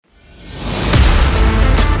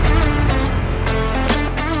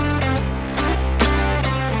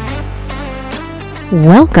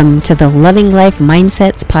Welcome to the Loving Life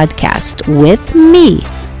Mindsets podcast with me,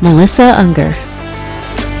 Melissa Unger.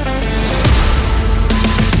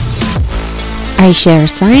 I share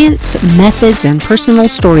science, methods, and personal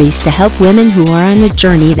stories to help women who are on a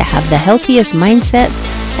journey to have the healthiest mindsets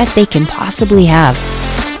that they can possibly have.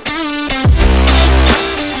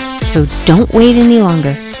 So don't wait any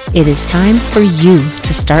longer. It is time for you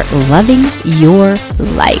to start loving your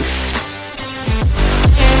life.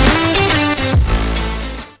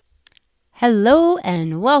 Hello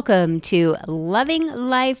and welcome to Loving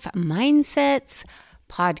Life Mindsets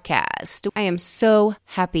podcast. I am so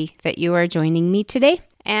happy that you are joining me today.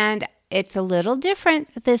 And it's a little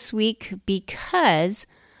different this week because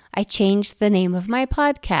I changed the name of my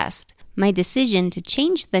podcast. My decision to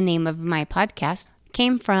change the name of my podcast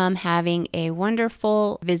came from having a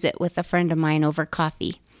wonderful visit with a friend of mine over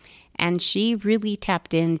coffee. And she really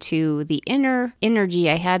tapped into the inner energy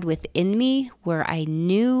I had within me where I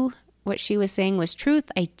knew what she was saying was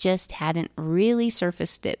truth. I just hadn't really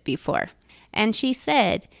surfaced it before. And she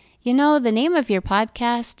said, you know, the name of your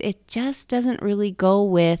podcast, it just doesn't really go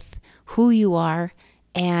with who you are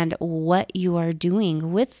and what you are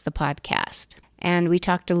doing with the podcast. And we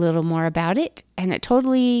talked a little more about it, and it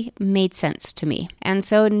totally made sense to me. And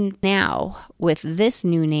so now, with this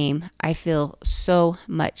new name, I feel so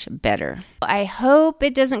much better. I hope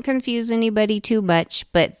it doesn't confuse anybody too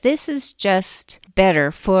much, but this is just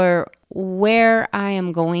better for where I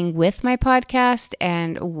am going with my podcast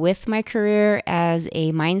and with my career as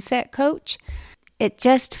a mindset coach. It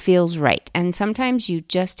just feels right. And sometimes you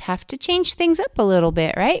just have to change things up a little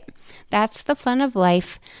bit, right? That's the fun of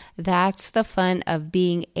life. That's the fun of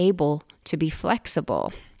being able to be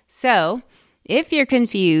flexible. So if you're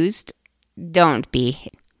confused, don't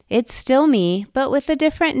be. It's still me, but with a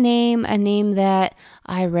different name, a name that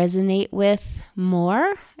I resonate with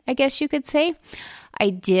more, I guess you could say. I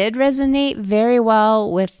did resonate very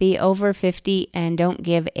well with the over 50 and don't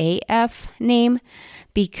give AF name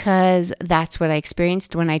because that's what I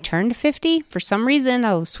experienced when I turned 50. For some reason,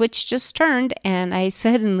 a switch just turned and I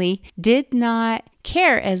suddenly did not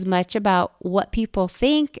care as much about what people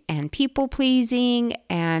think and people pleasing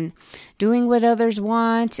and doing what others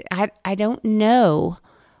want. I don't know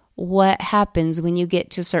what happens when you get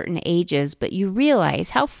to certain ages, but you realize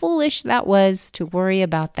how foolish that was to worry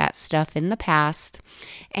about that stuff in the past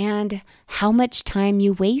and how much time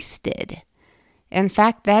you wasted. In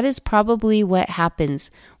fact, that is probably what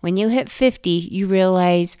happens. When you hit 50, you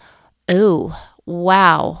realize, oh,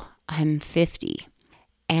 wow, I'm 50.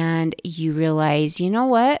 And you realize, you know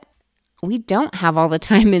what? We don't have all the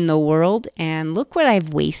time in the world, and look what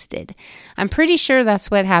I've wasted. I'm pretty sure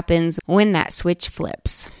that's what happens when that switch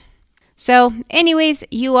flips. So anyways,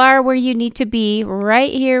 you are where you need to be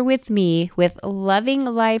right here with me with Loving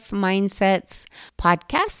Life Mindsets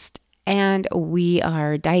podcast. And we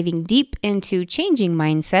are diving deep into changing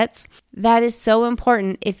mindsets. That is so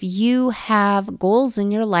important. If you have goals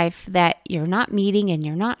in your life that you're not meeting and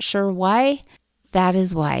you're not sure why, that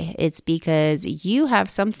is why. It's because you have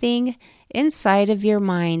something inside of your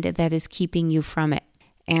mind that is keeping you from it.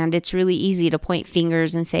 And it's really easy to point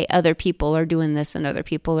fingers and say other people are doing this and other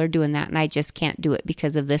people are doing that, and I just can't do it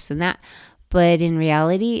because of this and that. But in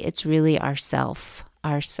reality, it's really ourself.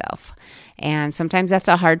 And sometimes that's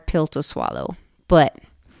a hard pill to swallow. But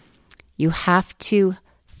you have to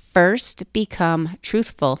first become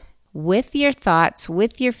truthful with your thoughts,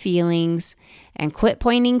 with your feelings, and quit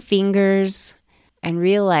pointing fingers and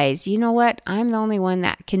realize, you know what? I'm the only one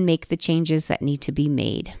that can make the changes that need to be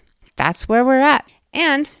made. That's where we're at.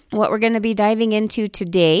 And what we're going to be diving into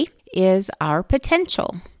today is our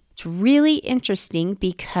potential. It's really interesting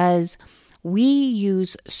because we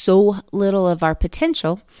use so little of our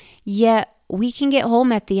potential, yet we can get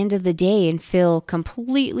home at the end of the day and feel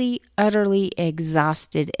completely, utterly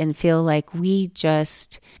exhausted and feel like we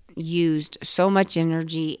just used so much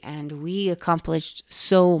energy and we accomplished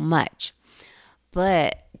so much.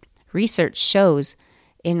 But research shows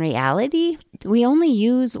in reality, we only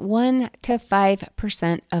use 1 to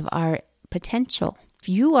 5% of our potential. If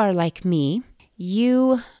you are like me,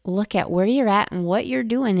 you look at where you're at and what you're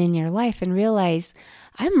doing in your life and realize,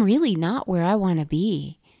 I'm really not where I want to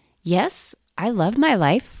be. Yes, I love my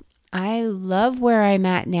life. I love where I'm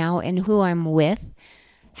at now and who I'm with.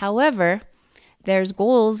 However, there's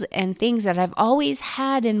goals and things that I've always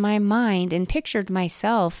had in my mind and pictured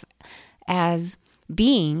myself as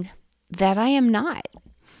being that I am not.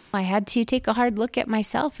 I had to take a hard look at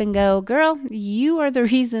myself and go, girl, you are the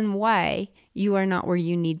reason why you are not where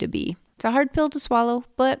you need to be. It's a hard pill to swallow,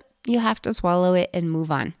 but you have to swallow it and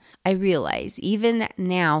move on. I realize even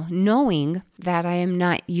now, knowing that I am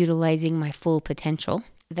not utilizing my full potential,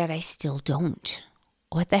 that I still don't.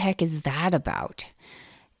 What the heck is that about?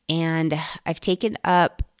 And I've taken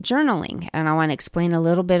up journaling, and I want to explain a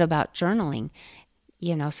little bit about journaling.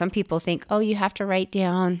 Some people think, oh, you have to write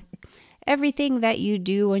down everything that you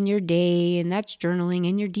do on your day, and that's journaling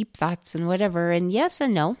and your deep thoughts and whatever. And yes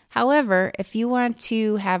and no. However, if you want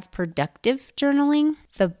to have productive journaling,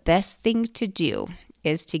 the best thing to do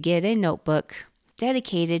is to get a notebook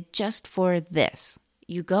dedicated just for this.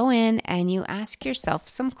 You go in and you ask yourself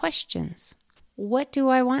some questions. What do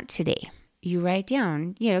I want today? You write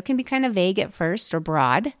down, it can be kind of vague at first or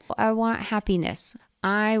broad. I want happiness.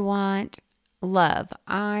 I want love.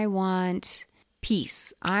 I want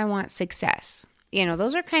peace. I want success.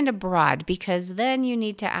 Those are kind of broad, because then you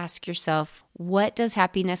need to ask yourself, what does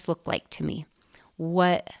happiness look like to me?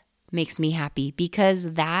 What makes me happy?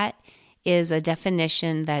 Because that is a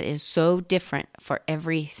definition that is so different for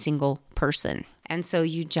every single person. And so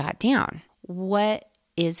you jot down, what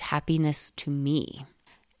is happiness to me?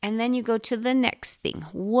 And then you go to the next thing.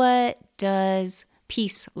 What does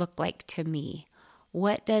peace look like to me?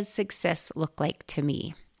 What does success look like to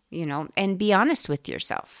me? And be honest with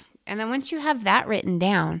yourself. And then once you have that written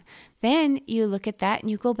down, then you look at that and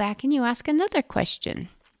you go back and you ask another question.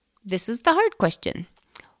 This is the hard question.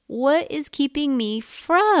 What is keeping me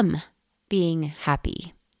from being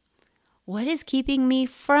happy? What is keeping me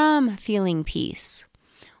from feeling peace?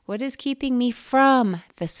 What is keeping me from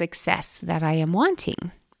the success that I am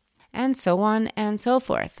wanting? And so on and so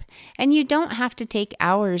forth. And you don't have to take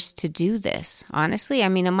hours to do this. Honestly, it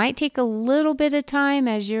might take a little bit of time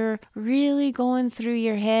as you're really going through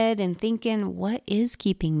your head and thinking, what is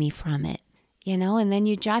keeping me from it? And then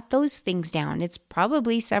you jot those things down. It's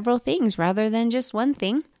probably several things rather than just one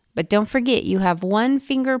thing. But don't forget, you have one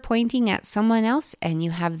finger pointing at someone else and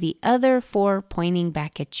you have the other 4 pointing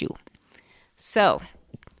back at you. So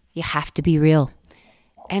you have to be real.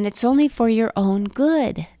 And it's only for your own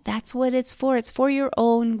good. That's what it's for. It's for your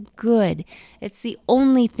own good. It's the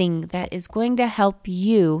only thing that is going to help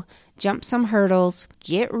you jump some hurdles,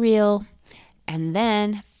 get real, and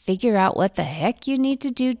then figure out what the heck you need to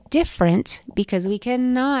do different, because we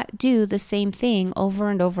cannot do the same thing over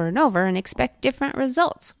and over and over and expect different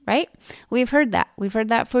results, right? We've heard that. We've heard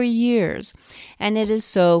that for years. And it is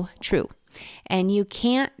so true. And you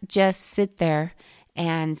can't just sit there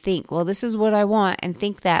and think, well, this is what I want, and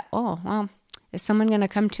think that, oh, well, is someone going to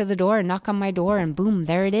come to the door and knock on my door and boom,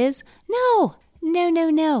 there it is? No.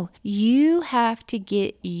 You have to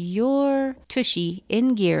get your tushy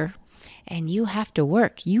in gear and you have to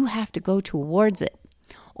work. You have to go towards it.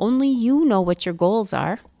 Only you know what your goals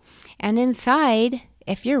are. And inside,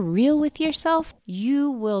 if you're real with yourself, you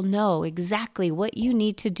will know exactly what you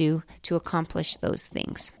need to do to accomplish those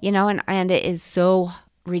things. And it is so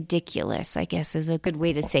ridiculous, I guess is a good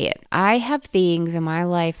way to say it. I have things in my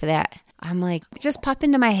life that I'm like, just pop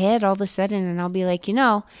into my head all of a sudden, and I'll be like,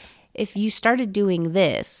 if you started doing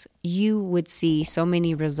this, you would see so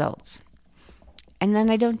many results. And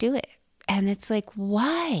then I don't do it. And it's like,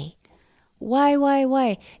 why?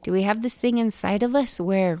 Why? Do we have this thing inside of us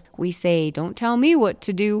where we say, don't tell me what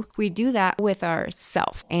to do? We do that with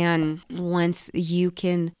ourselves. And once you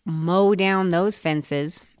can mow down those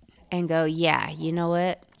fences and go, yeah, you know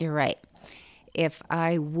what? You're right. If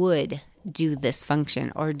I would do this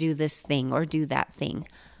function or do this thing or do that thing,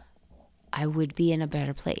 I would be in a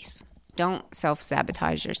better place. Don't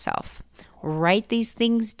self-sabotage yourself. Write these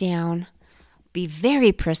things down. Be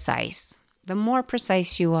very precise. The more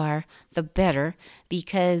precise you are, the better,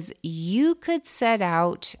 because you could set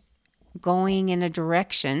out going in a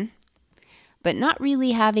direction, but not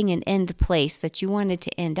really having an end place that you wanted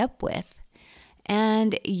to end up with.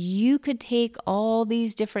 And you could take all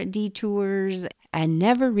these different detours and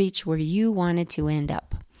never reach where you wanted to end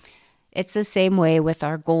up. It's the same way with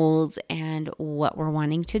our goals and what we're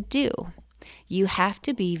wanting to do. You have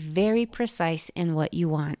to be very precise in what you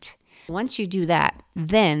want. Once you do that,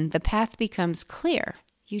 then the path becomes clear.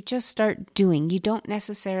 You just start doing. You don't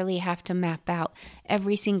necessarily have to map out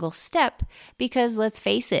every single step, because let's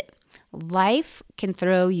face it, life can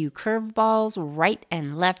throw you curveballs right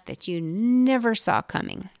and left that you never saw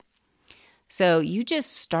coming. So you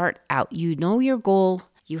just start out. You know your goal.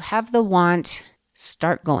 You have the want.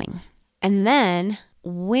 Start going. And then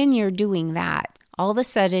when you're doing that, all of a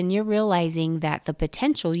sudden you're realizing that the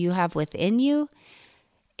potential you have within you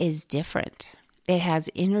is different. It has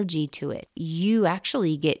energy to it. You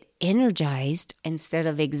actually get energized instead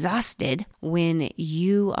of exhausted when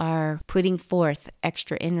you are putting forth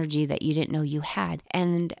extra energy that you didn't know you had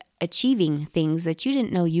and achieving things that you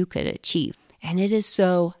didn't know you could achieve. And it is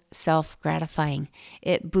so self-gratifying.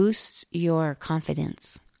 It boosts your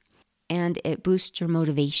confidence and it boosts your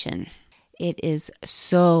motivation. It is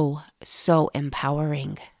so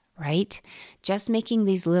empowering, right? Just making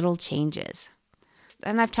these little changes.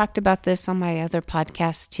 And I've talked about this on my other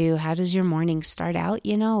podcasts too. How does your morning start out?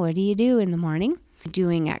 What do you do in the morning?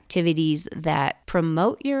 Doing activities that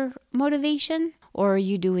promote your motivation, or are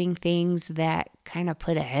you doing things that kind of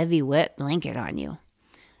put a heavy wet blanket on you,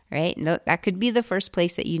 right? That could be the first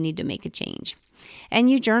place that you need to make a change. And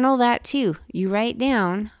you journal that too. You write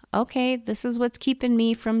down, okay, this is what's keeping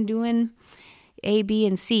me from doing A, B,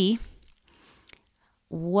 and C.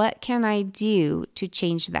 What can I do to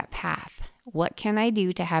change that path? What can I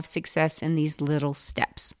do to have success in these little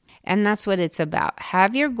steps? And that's what it's about.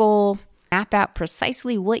 Have your goal, map out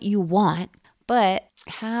precisely what you want, but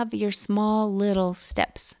have your small little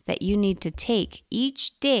steps that you need to take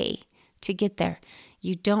each day to get there.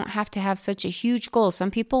 You don't have to have such a huge goal.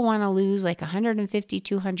 Some people want to lose like 150,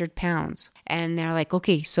 200 pounds. And they're like,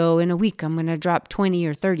 okay, so in a week, I'm going to drop 20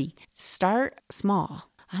 or 30. Start small.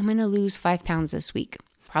 I'm going to lose 5 pounds this week.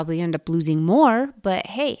 Probably end up losing more, but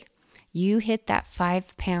hey, you hit that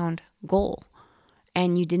 5-pound goal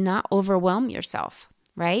and you did not overwhelm yourself,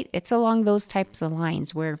 right? It's along those types of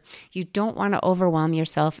lines where you don't want to overwhelm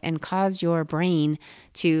yourself and cause your brain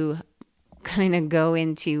to kind of go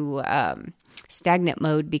into stagnant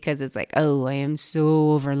mode because it's like, oh, I am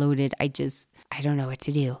so overloaded. I don't know what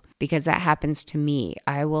to do, because that happens to me.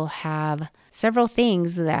 I will have several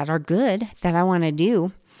things that are good that I want to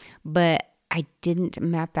do, but I didn't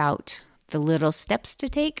map out the little steps to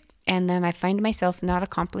take. And then I find myself not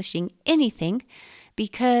accomplishing anything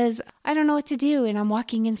because I don't know what to do and I'm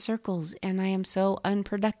walking in circles and I am so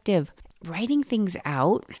unproductive. Writing things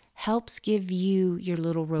out helps give you your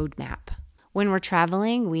little roadmap. When we're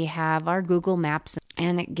traveling, we have our Google Maps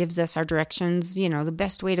and it gives us our directions, the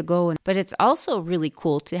best way to go. But it's also really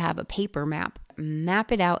cool to have a paper map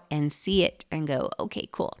it out and see it and go, okay,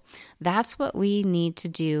 cool. That's what we need to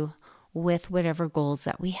do with whatever goals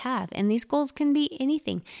that we have. And these goals can be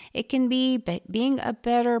anything. It can be being a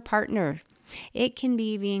better partner. It can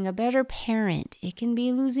be being a better parent. It can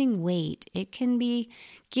be losing weight. It can be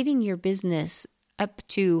getting your business up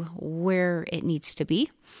to where it needs to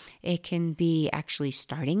be. It can be actually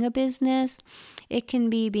starting a business. It can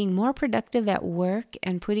be being more productive at work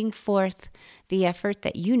and putting forth the effort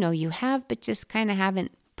that you have, but just kind of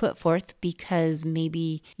haven't put forth because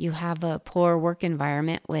maybe you have a poor work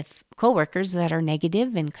environment with coworkers that are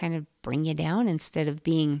negative and kind of bring you down instead of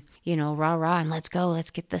being, rah, and let's go, let's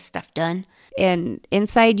get this stuff done. And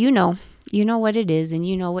inside, you know what it is and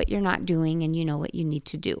you know what you're not doing and you know what you need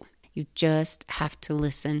to do. You just have to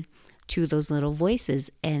listen to those little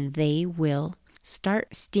voices and they will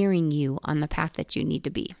start steering you on the path that you need to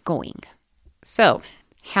be going. So,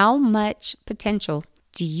 how much potential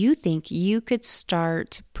do you think you could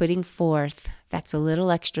start putting forth that's a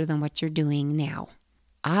little extra than what you're doing now?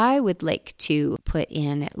 I would like to put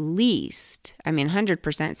in at least,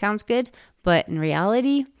 100% sounds good, but in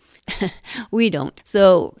reality, we don't.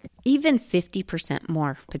 So even 50%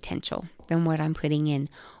 more potential than what I'm putting in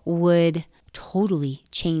would totally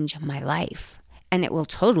change my life. And it will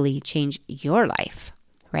totally change your life,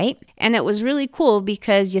 right? And it was really cool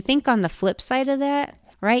because you think on the flip side of that,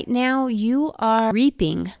 right now, you are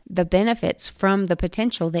reaping the benefits from the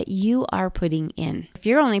potential that you are putting in. If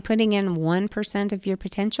you're only putting in 1% of your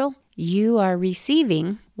potential, you are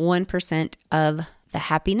receiving 1% of the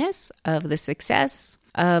happiness, of the success,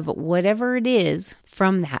 of whatever it is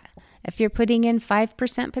from that. If you're putting in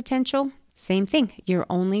 5% potential, same thing. You're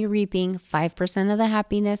only reaping 5% of the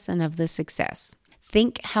happiness and of the success.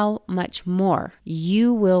 Think how much more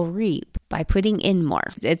you will reap by putting in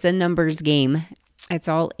more. It's a numbers game. It's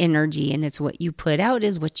all energy, and it's what you put out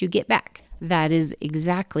is what you get back. That is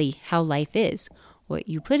exactly how life is. What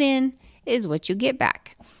you put in is what you get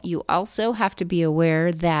back. You also have to be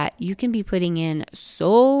aware that you can be putting in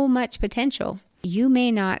so much potential. You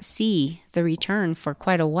may not see the return for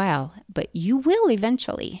quite a while, but you will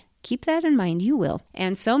eventually. Keep that in mind, you will.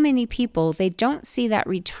 And so many people, they don't see that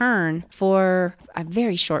return for a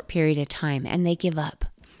very short period of time, and they give up.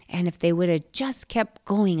 And if they would have just kept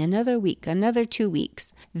going another week, another 2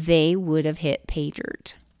 weeks, they would have hit pay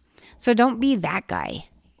dirt. So don't be that guy.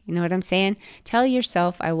 You know what I'm saying? Tell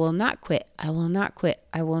yourself, I will not quit. I will not quit.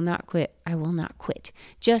 I will not quit. I will not quit.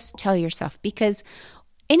 Just tell yourself, because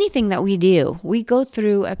anything that we do, we go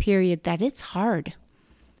through a period that it's hard,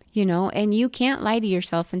 and you can't lie to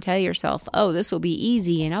yourself and tell yourself, oh, this will be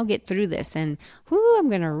easy and I'll get through this and I'm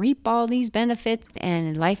going to reap all these benefits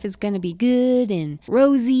and life is going to be good and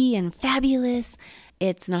rosy and fabulous.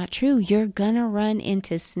 It's not true. You're going to run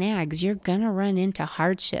into snags. You're going to run into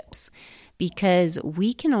hardships because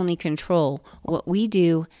we can only control what we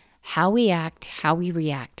do, how we act, how we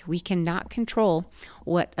react. We cannot control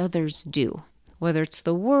what others do, whether it's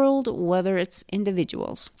the world, whether it's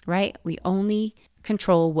individuals, right? We only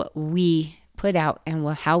control what we put out and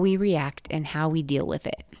how we react and how we deal with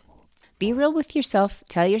it. Be real with yourself.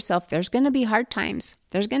 Tell yourself there's going to be hard times.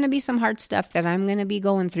 There's going to be some hard stuff that I'm going to be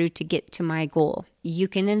going through to get to my goal. You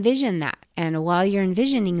can envision that. And while you're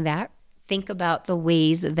envisioning that, think about the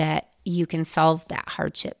ways that you can solve that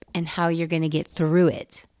hardship and how you're going to get through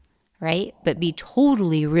it, right? But be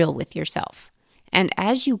totally real with yourself. And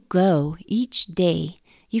as you go each day,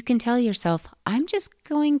 you can tell yourself, I'm just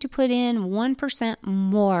going to put in 1%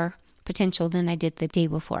 more potential than I did the day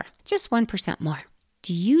before. Just 1% more.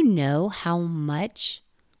 Do you know how much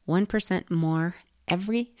 1% more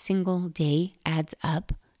every single day adds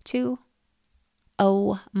up to?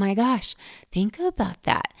 Oh my gosh, think about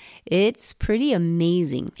that. It's pretty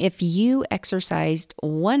amazing. If you exercised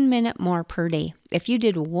 1 minute more per day, if you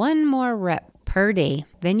did one more rep per day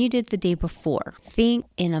than you did the day before, think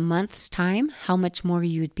in a month's time how much more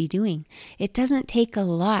you would be doing. It doesn't take a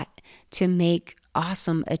lot to make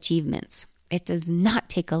awesome achievements. It does not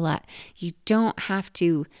take a lot. You don't have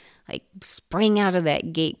to spring out of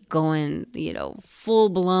that gate going, full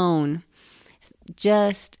blown.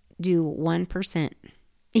 Just do 1%,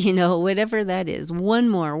 whatever that is. One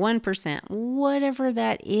more, 1%, whatever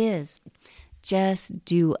that is. Just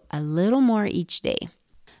do a little more each day.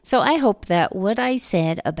 So I hope that what I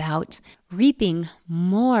said about reaping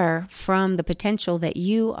more from the potential that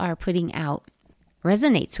you are putting out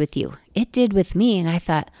resonates with you. It did with me, and I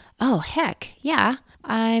thought, oh, heck, yeah,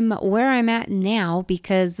 I'm where I'm at now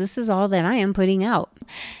because this is all that I am putting out.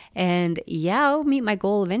 And yeah, I'll meet my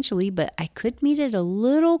goal eventually, but I could meet it a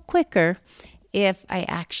little quicker if I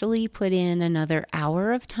actually put in another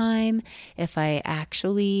hour of time, if I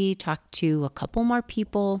actually talk to a couple more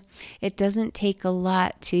people. It doesn't take a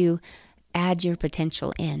lot to add your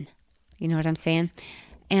potential in. You know what I'm saying?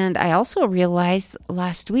 And I also realized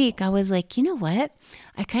last week, I was like, you know what?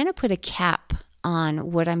 I kind of put a cap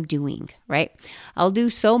on what I'm doing, right? I'll do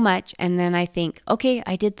so much and then I think, okay,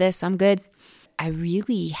 I did this, I'm good. I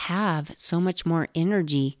really have so much more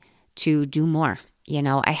energy to do more.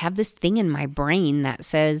 I have this thing in my brain that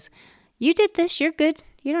says, you did this, you're good.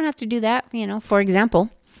 You don't have to do that. For example,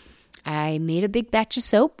 I made a big batch of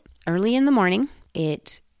soap early in the morning.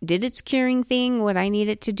 It did its curing thing, what I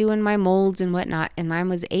needed to do in my molds and whatnot. And I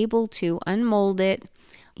was able to unmold it,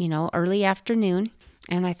 early afternoon.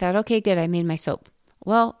 And I thought, okay, good, I made my soap.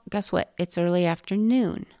 Well, guess what? It's early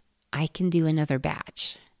afternoon. I can do another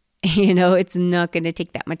batch. It's not going to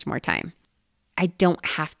take that much more time. I don't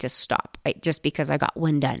have to stop just because I got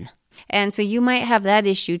one done. And so you might have that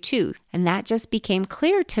issue too. And that just became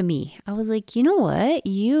clear to me. I was like, you know what?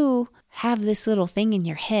 You have this little thing in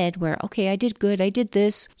your head where, okay, I did good. I did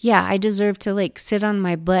this. Yeah, I deserve to sit on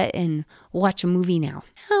my butt and watch a movie now.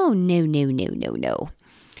 Oh, no.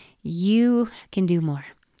 You can do more.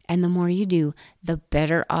 And the more you do, the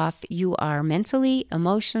better off you are mentally,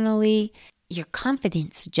 emotionally. Your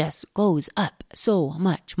confidence just goes up so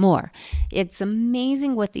much more. It's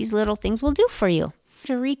amazing what these little things will do for you.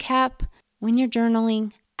 To recap, when you're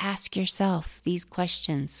journaling, ask yourself these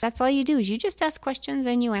questions. That's all you do is you just ask questions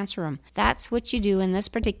and you answer them. That's what you do in this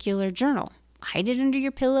particular journal. Hide it under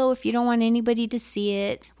your pillow if you don't want anybody to see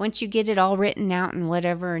it. Once you get it all written out and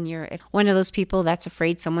whatever, and you're one of those people that's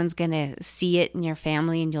afraid someone's going to see it in your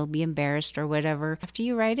family and you'll be embarrassed or whatever. After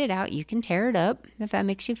you write it out, you can tear it up if that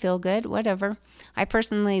makes you feel good, whatever. I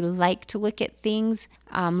personally like to look at things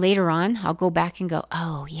later on. I'll go back and go,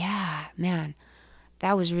 oh yeah, man,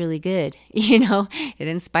 that was really good. It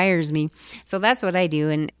inspires me. So that's what I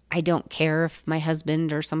do. And I don't care if my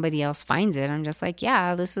husband or somebody else finds it. I'm just like,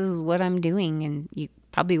 yeah, this is what I'm doing. And you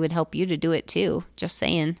probably would help you to do it too. Just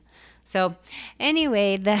saying. So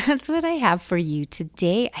anyway, that's what I have for you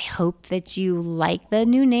today. I hope that you like the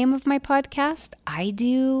new name of my podcast. I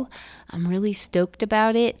do. I'm really stoked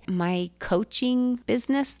about it. My coaching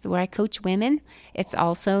business where I coach women, it's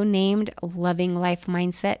also named Loving Life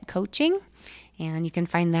Mindset Coaching. And you can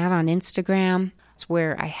find that on Instagram. It's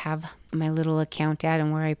where I have my little account at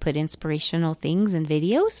and where I put inspirational things and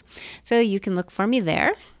videos. So you can look for me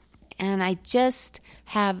there. And I just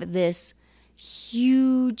have this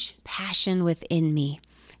huge passion within me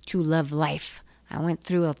to love life. I went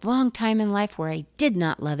through a long time in life where I did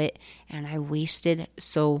not love it, and I wasted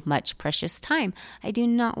so much precious time. I do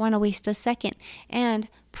not want to waste a second. And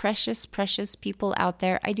precious, precious people out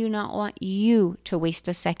there, I do not want you to waste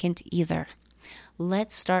a second either.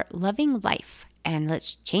 Let's start loving life, and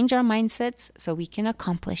let's change our mindsets so we can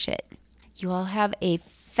accomplish it. You all have a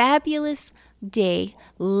fabulous day.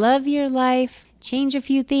 Love your life. Change a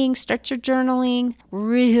few things. Start your journaling.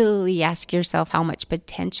 Really ask yourself, how much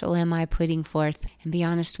potential am I putting forth? And be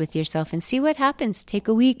honest with yourself and see what happens. Take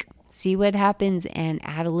a week. See what happens and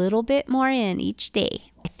add a little bit more in each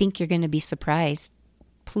day. I think you're going to be surprised.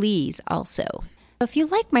 Please also, if you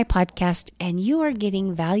like my podcast and you are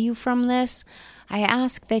getting value from this, I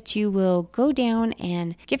ask that you will go down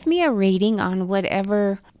and give me a rating on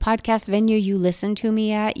whatever podcast venue you listen to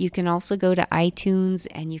me at. You can also go to iTunes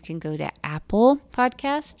and you can go to Apple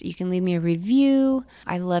Podcasts. You can leave me a review.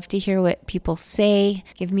 I love to hear what people say.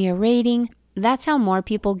 Give me a rating. That's how more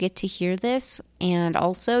people get to hear this. And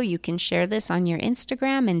also you can share this on your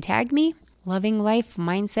Instagram and tag me, Loving Life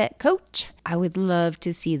Mindset Coach. I would love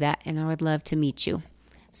to see that and I would love to meet you.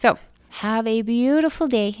 So, have a beautiful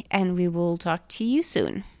day, and we will talk to you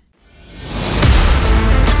soon.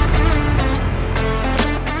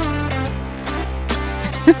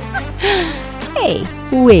 Hey,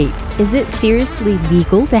 wait, is it seriously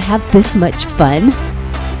legal to have this much fun?